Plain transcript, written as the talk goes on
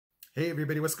Hey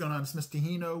everybody, what's going on? It's Mr.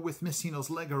 Hino with Miss Hino's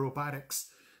LEGO Robotics.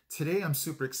 Today I'm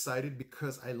super excited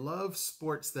because I love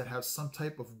sports that have some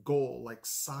type of goal like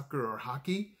soccer or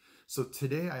hockey. So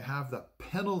today I have the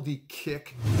penalty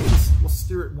kick. We'll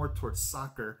steer it more towards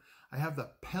soccer. I have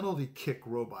the penalty kick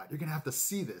robot. You're gonna have to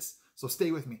see this, so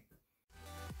stay with me.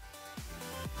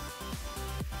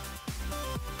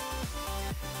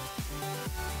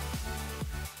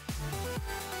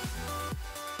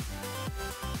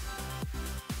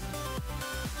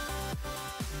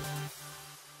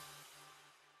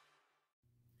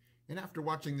 And after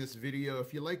watching this video,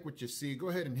 if you like what you see, go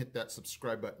ahead and hit that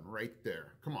subscribe button right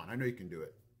there. Come on, I know you can do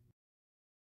it.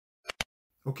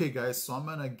 Okay guys, so I'm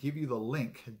gonna give you the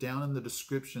link down in the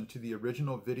description to the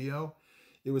original video.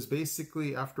 It was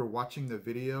basically after watching the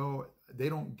video, they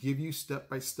don't give you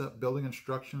step-by-step building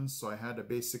instructions, so I had to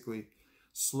basically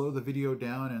slow the video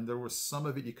down, and there was some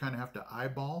of it you kind of have to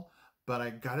eyeball, but I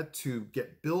got it to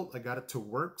get built, I got it to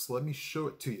work, so let me show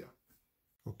it to you.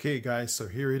 Okay guys, so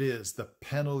here it is, the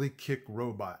penalty kick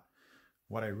robot.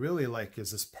 What I really like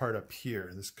is this part up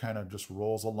here. This kind of just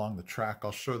rolls along the track.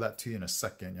 I'll show that to you in a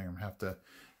second. You're gonna have to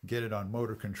get it on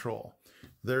motor control.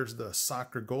 There's the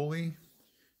soccer goalie.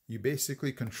 You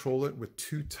basically control it with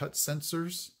two touch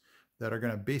sensors that are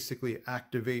gonna basically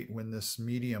activate when this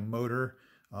medium motor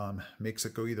makes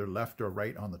it go either left or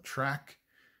right on the track.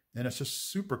 And it's just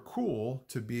super cool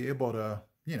to be able to,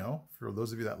 you know, for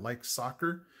those of you that like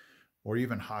soccer, or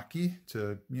even hockey,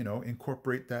 to, you know,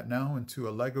 incorporate that now into a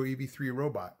LEGO EV3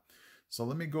 robot. So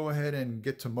let me go ahead and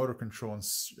get to motor control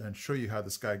and show you how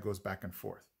this guy goes back and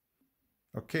forth.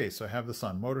 Okay, so I have this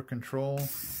on motor control.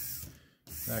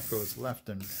 That goes left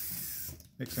and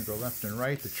makes him go left and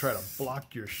right to try to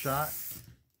block your shot.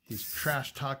 He's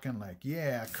trash talking like,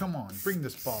 yeah, come on, bring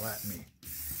this ball at me.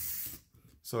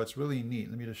 So it's really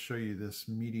neat. Let me just show you this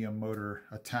medium motor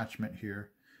attachment here.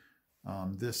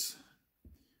 This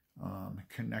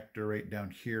connector right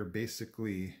down here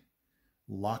basically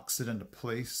locks it into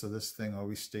place, so this thing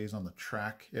always stays on the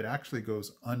track. It actually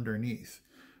goes underneath.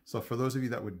 So for those of you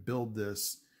that would build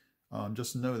this,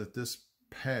 just know that this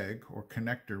peg or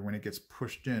connector, when it gets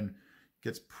pushed in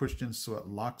so it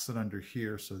locks it under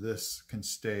here, so this can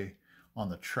stay on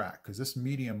the track, because this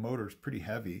medium motor is pretty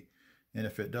heavy, and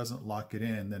if it doesn't lock it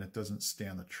in, then it doesn't stay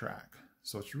on the track.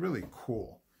 So it's really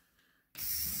cool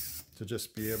to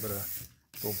just be able to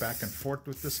go back and forth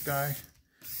with this guy.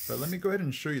 But let me go ahead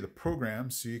and show you the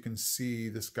program so you can see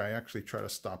this guy actually try to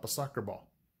stop a soccer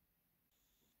ball.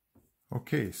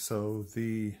 Okay, so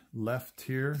the left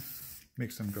here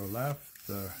makes him go left.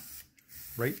 The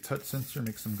right touch sensor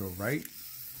makes him go right.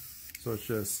 So it's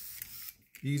just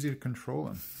easy to control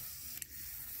him.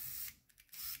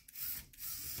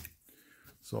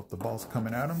 So if the ball's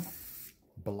coming at him,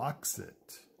 blocks it.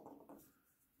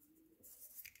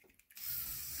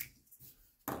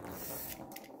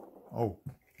 Oh,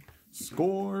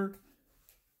 score!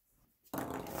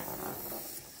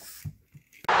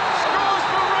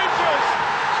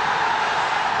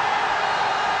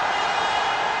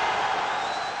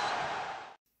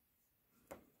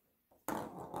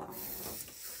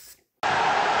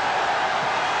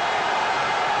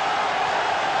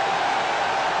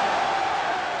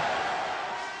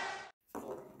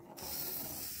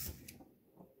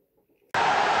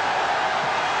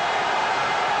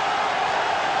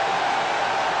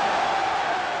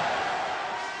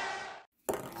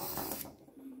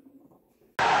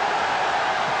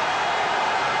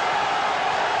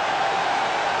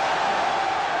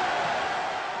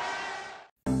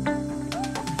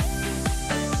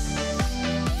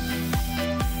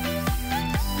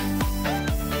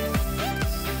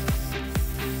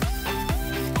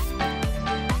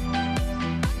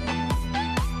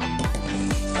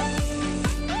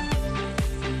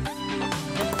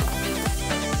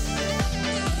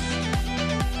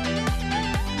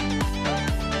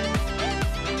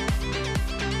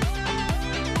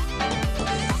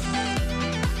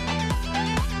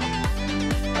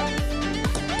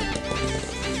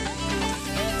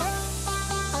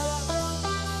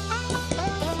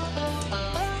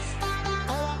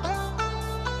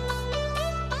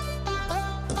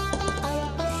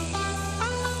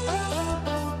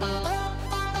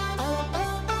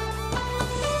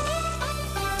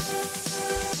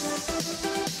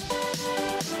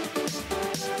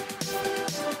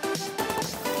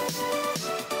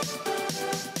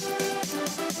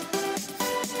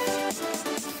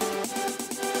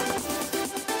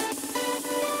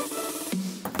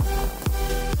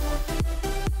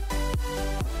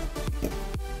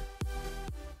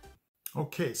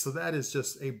 Okay, so that is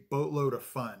just a boatload of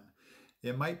fun.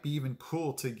 it might be even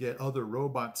cool to get other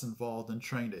robots involved in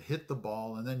trying to hit the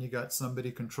ball, and then you got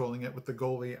somebody controlling it with the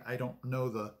goalie. I don't know,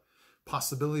 the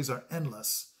possibilities are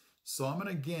endless. So I'm going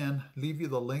to again leave you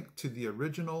the link to the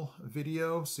original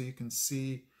video so you can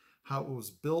see how it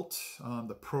was built.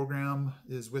 The program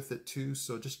is with it too,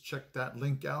 so just check that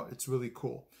link out. It's really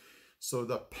cool. So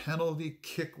the penalty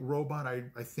kick robot, I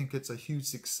think it's a huge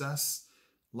success.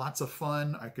 Lots of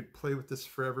fun. I could play with this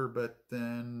forever, but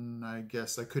then I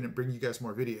guess I couldn't bring you guys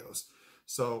more videos.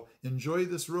 So enjoy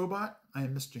this robot. I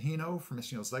am Mr. Hino from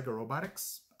Mr. Hino's LEGO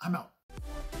Robotics. I'm out.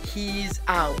 He's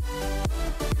out.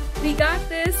 We got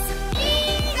this.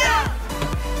 He's out.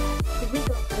 We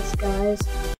got this, guys.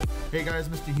 Hey guys,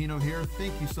 Mr. Hino here.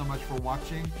 Thank you so much for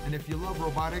watching. And if you love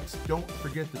robotics, don't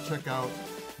forget to check out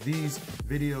these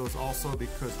videos also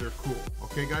because they're cool.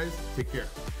 Okay guys, take care.